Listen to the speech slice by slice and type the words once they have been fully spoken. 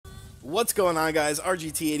What's going on, guys?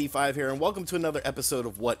 RGT85 here, and welcome to another episode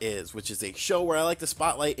of What Is, which is a show where I like to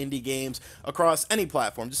spotlight indie games across any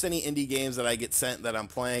platform, just any indie games that I get sent that I'm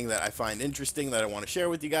playing that I find interesting that I want to share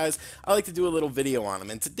with you guys. I like to do a little video on them,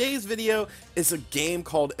 and today's video is a game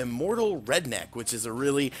called Immortal Redneck, which is a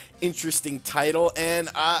really interesting title, and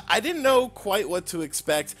I didn't know quite what to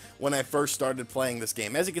expect when I first started playing this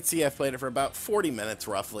game. As you can see, I've played it for about 40 minutes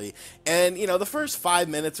roughly, and the first 5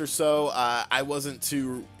 minutes or so, I wasn't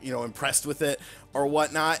too impressed with it or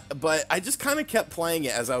whatnot, but I just kind of kept playing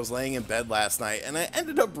it as I was laying in bed last night, and I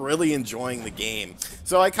ended up really enjoying the game.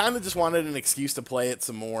 So I kind of just wanted an excuse to play it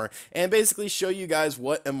some more and basically show you guys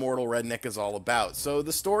what Immortal Redneck is all about. So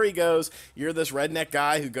the story goes, you're this redneck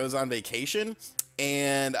guy who goes on vacation,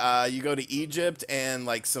 and you go to Egypt, and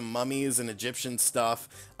like some mummies and Egyptian stuff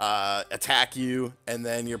attack you, and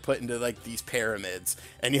then you're put into like these pyramids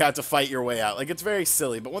and you have to fight your way out. Like, it's very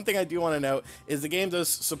silly, but one thing I do want to note is the game does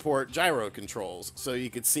support gyro controls, so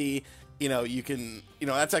you could see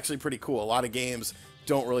that's actually pretty cool. A lot of games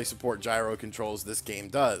don't really support gyro controls. This game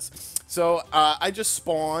does. So I just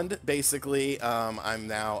spawned, basically. I'm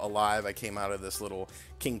now alive. I came out of this little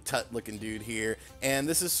King Tut looking dude here, and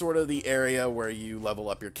this is sort of the area where you level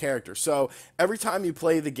up your character. So every time you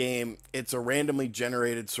play the game, it's a randomly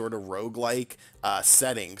generated sort of roguelike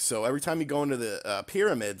setting. So every time you go into the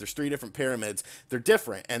pyramid, there's 3 different pyramids. They're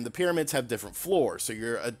different, and the pyramids have different floors. So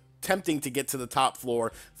you're attempting to get to the top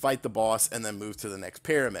floor, fight the boss, and then move to the next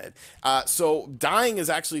pyramid. So dying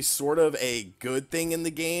is actually sort of a good thing in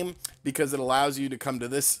the game because it allows you to come to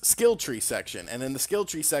this skill tree section, and in the skill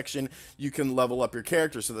tree section you can level up your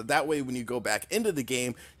character so that way when you go back into the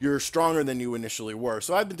game you're stronger than you initially were.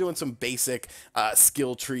 So I've been doing some basic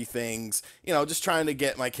skill tree things, just trying to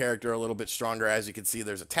get my character a little bit stronger. As you can see,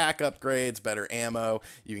 there's attack upgrades, better ammo,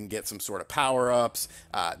 you can get some sort of power-ups,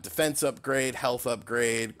 defense upgrade, health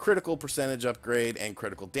upgrade, critical percentage upgrade, and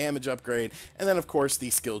critical damage upgrade, and then of course the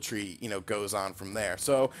skill tree goes on from there.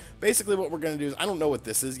 So basically what we're going to do is, I don't know what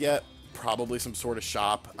this is yet, probably some sort of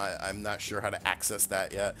shop. I'm not sure how to access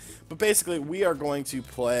that yet, but basically we are going to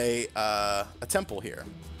play a temple here,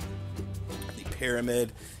 the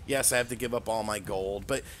pyramid. Yes, I have to give up all my gold,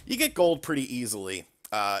 but you get gold pretty easily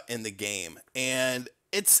in the game, and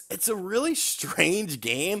it's a really strange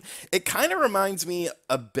game. It kind of reminds me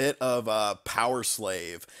a bit of Power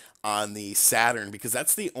Slave on the Saturn, because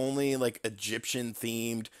that's the only like Egyptian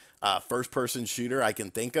themed first-person shooter I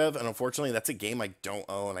can think of, and unfortunately that's a game I don't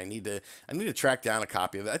own. I need to track down a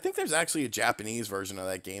copy of it. I think there's actually a Japanese version of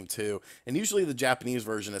that game too, and usually the Japanese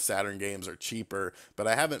version of Saturn games are cheaper, but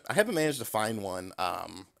I haven't managed to find one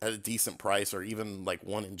at a decent price, or even like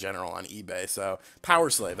one in general on eBay. So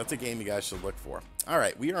Power Slave, that's a game you guys should look for. All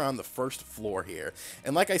right, we are on the first floor here,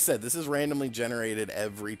 and like I said, this is randomly generated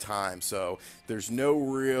every time, so there's no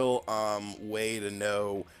real way to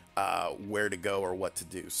know where to go or what to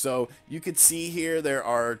do. So you could see here there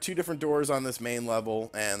are 2 different doors on this main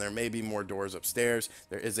level, and there may be more doors upstairs.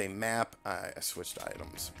 There is a map. I switched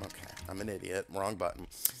items. Okay, I'm an idiot. Wrong button.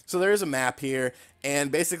 So there is a map here,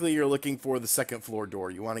 and basically you're looking for the 2nd floor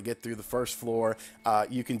door. You want to get through the 1st floor.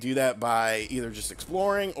 You can do that by either just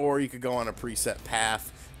exploring, or you could go on a preset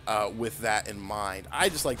path with that in mind. I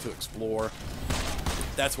just like to explore.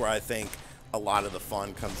 That's where I think a lot of the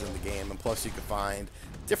fun comes in the game, and plus you can find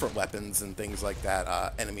different weapons and things like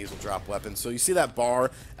that. Enemies will drop weapons. So you see that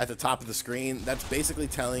bar at the top of the screen? That's basically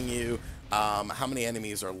telling you how many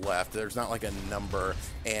enemies are left. There's not like a number,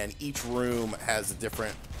 and each room has a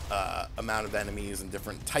different amount of enemies and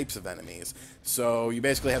different types of enemies. So you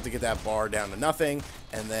basically have to get that bar down to nothing,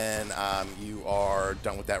 and then you are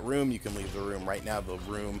done with that room. You can leave the room. Right now the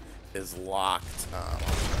room is locked. I'll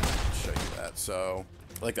show you that. So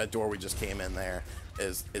like that door we just came in there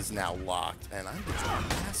is now locked, and I'm getting my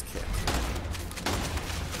ass kicked.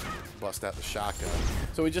 Bust out the shotgun.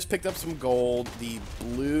 So we just picked up some gold. The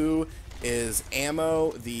blue is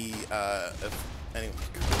ammo. The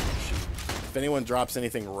if anyone drops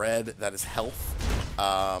anything red, that is health,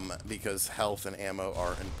 because health and ammo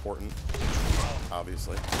are important,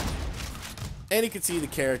 obviously. And you can see the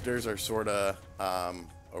characters are sort of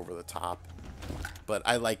over the top, but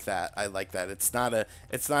I like that. I like that. It's not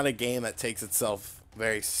a game that takes itself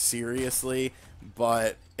very seriously,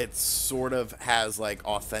 but it sort of has like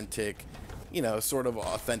authentic, sort of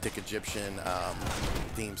authentic Egyptian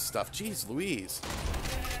themed stuff. Jeez Louise,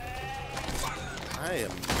 I am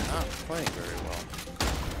not playing very well.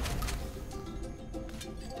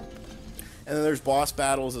 And then there's boss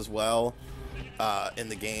battles as well in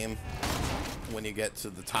the game when you get to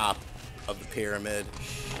the top of the pyramid.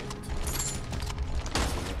 Shit.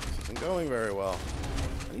 This isn't going very well.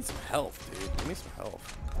 I need some health, dude. I need some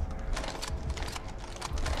health.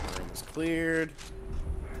 cleared.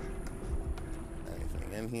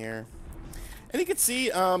 Anything in here? And you can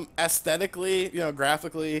see, aesthetically, you know,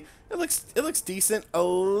 graphically, it looks decent. A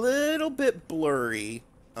little bit blurry.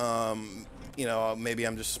 You know, maybe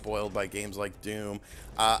I'm just spoiled by games like Doom.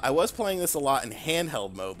 I was playing this a lot in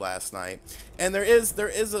handheld mode last night, and there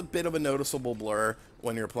is a bit of a noticeable blur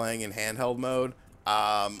when you're playing in handheld mode.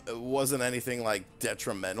 It wasn't anything like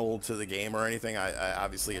detrimental to the game or anything. I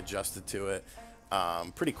obviously adjusted to it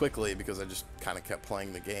pretty quickly because I just kind of kept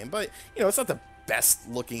playing the game. But you know, it's not the best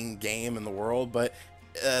looking game in the world, but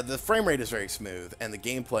the frame rate is very smooth and the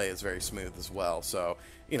gameplay is very smooth as well. So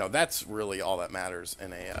you know, that's really all that matters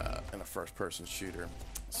in a first person shooter.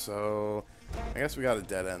 So I guess we got a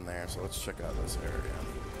dead end there, so let's check out this area.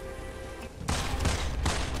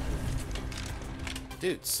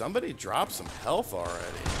 Dude, somebody dropped some health already.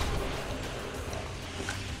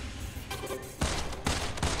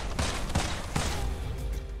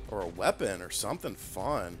 Or a weapon or something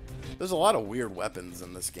fun. There's a lot of weird weapons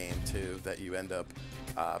in this game too that you end up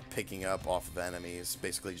picking up off of enemies.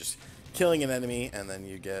 Basically just killing an enemy and then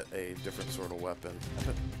you get a different sort of weapon.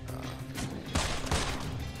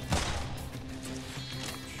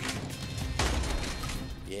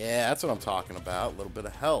 Yeah, that's what I'm talking about. A little bit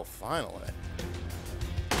of health, finally.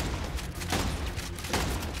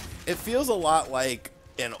 It feels a lot like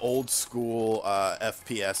an old school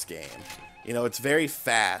FPS game. You know, it's very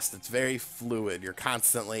fast, it's very fluid. You're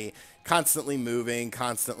constantly moving,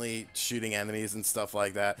 constantly shooting enemies and stuff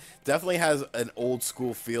like that. Definitely has an old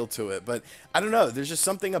school feel to it, but I don't know, there's just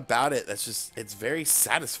something about it that's just, it's very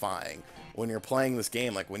satisfying when you're playing this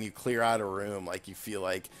game. Like when you clear out a room, like you feel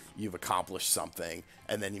like you've accomplished something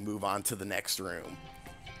and then you move on to the next room.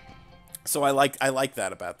 So I like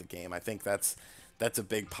that about the game. I think that's a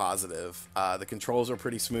big positive. The controls are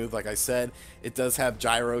pretty smooth. Like I said, it does have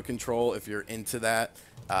gyro control if you're into that.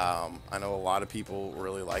 I know a lot of people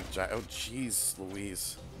really like gyro. Oh, jeez,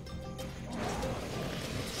 Louise.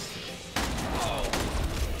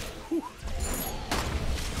 Whew.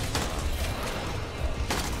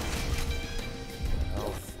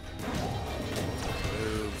 Health.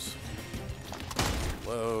 Moves.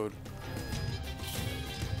 Load.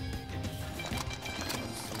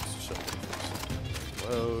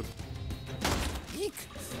 Load. Eek.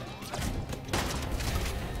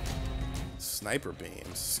 Sniper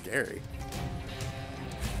beams, scary.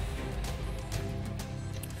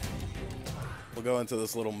 We'll go into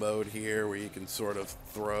this little mode here where you can sort of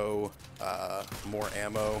throw more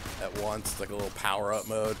ammo at once. It's like a little power-up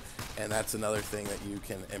mode, and that's another thing that you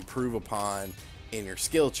can improve upon in your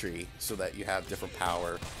skill tree so that you have different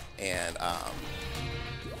power and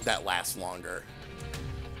that lasts longer.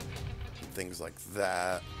 Things like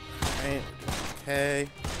that. Right. Okay.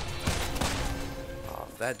 Oh,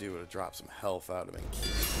 if that dude would have dropped some health, that would have been key.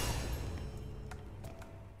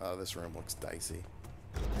 Oh, this room looks dicey.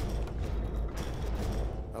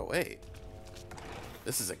 Oh, wait.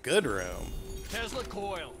 This is a good room. Tesla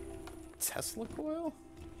coil. Tesla coil?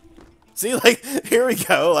 See, like, here we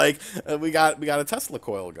go. Like, we got a Tesla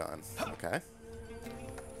coil gun. Okay.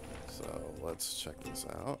 So, let's check this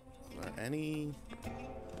out. Are there any...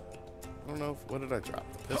 I don't know. What did I drop?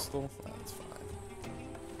 The pistol? Oh, that's fine.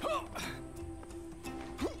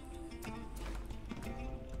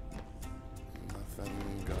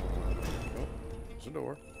 Nothing going. Oh, there's a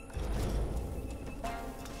door.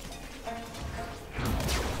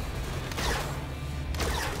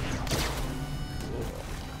 Cool.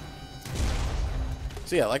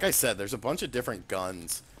 So yeah, like I said, there's a bunch of different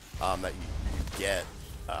guns that you get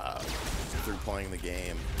through playing the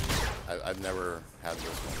game. I've never had this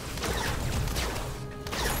one.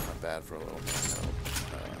 Not bad for a little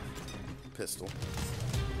pistol.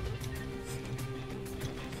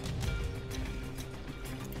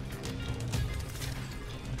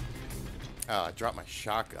 Oh, I dropped my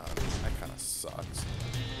shotgun. That kind of sucks.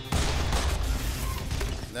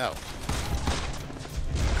 No.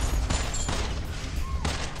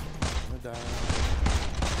 I'm gonna die.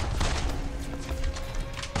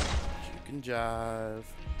 Juke and jive.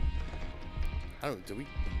 I don't know, did we?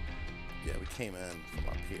 Yeah, we came in from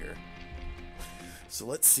up here. So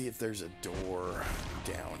let's see if there's a door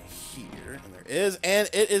down here. And there is, and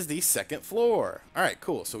it is the second floor. All right,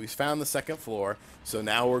 cool. So we found the second floor. So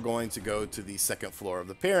now we're going to go to the second floor of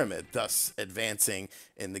the pyramid, thus advancing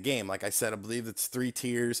in the game. Like I said, I believe it's 3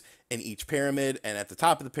 tiers in each pyramid, and at the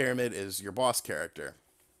top of the pyramid is your boss character.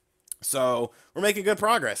 So we're making good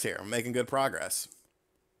progress here. We're making good progress.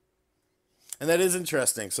 And that is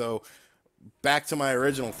interesting. So back to my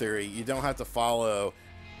original theory, you don't have to follow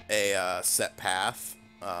a set path.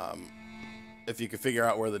 If you can figure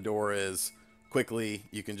out where the door is quickly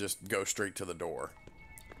you can just go straight to the door.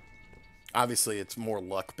 Obviously, it's more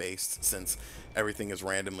luck-based since everything is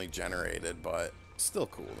randomly generated, but still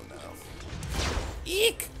cool to know.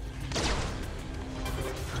 Eek!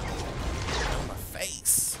 On my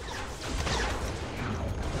face.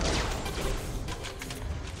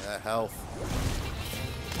 That health.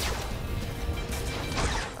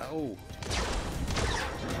 Oh.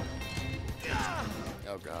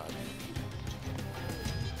 Oh, God.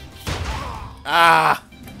 Ah!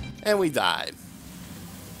 And we died.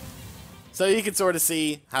 So you can sort of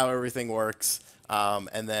see how everything works.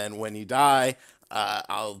 And then when you die,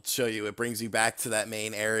 I'll show you, it brings you back to that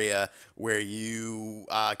main area where you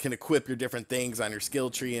can equip your different things on your skill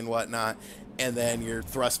tree and whatnot, and then you're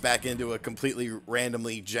thrust back into a completely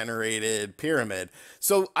randomly generated pyramid.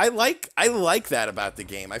 So I like that about the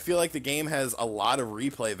game. I feel like the game has a lot of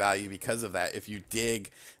replay value because of that. If you dig,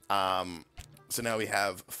 so now we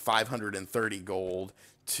have 530 gold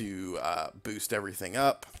to boost everything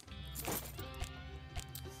up.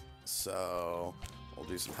 So we'll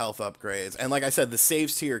do some health upgrades. And like I said, the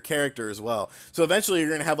saves to your character as well. So eventually you're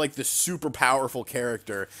going to have like this super powerful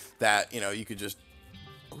character that, you know, you could just...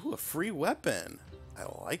 Ooh, a free weapon. I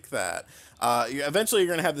like that. Eventually you're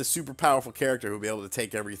going to have this super powerful character who will be able to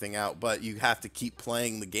take everything out, but you have to keep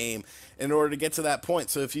playing the game in order to get to that point.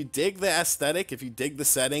 So if you dig the aesthetic, if you dig the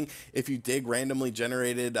setting, if you dig randomly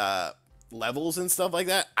generated levels and stuff like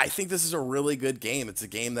that, I think this is a really good game. It's a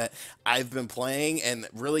game that I've been playing and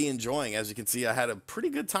really enjoying. As you can see, I had a pretty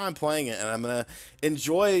good time playing it, and I'm gonna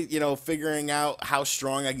enjoy, you know, figuring out how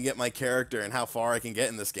strong I can get my character and how far I can get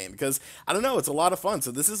in this game, because I don't know, it's a lot of fun.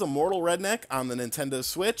 So this is Immortal Redneck on the Nintendo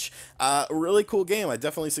Switch. A really cool game. I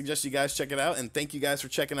definitely suggest you guys check it out, and thank you guys for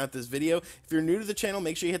checking out this video. If you're new to the channel,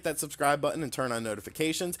 make sure you hit that subscribe button and turn on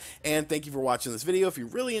notifications, and thank you for watching this video. If you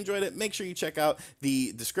really enjoyed it, make sure you check out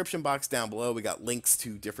the description box down below. We got links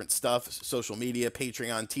to different stuff, social media,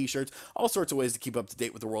 Patreon, t-shirts, all sorts of ways to keep up to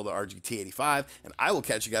date with the world of RGT 85, and I will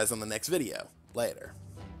catch you guys on the next video. Later.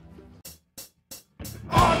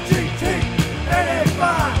 RGT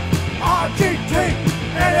 85! RGT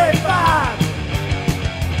 85!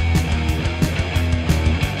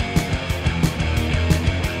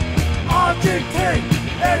 RGT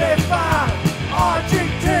 85!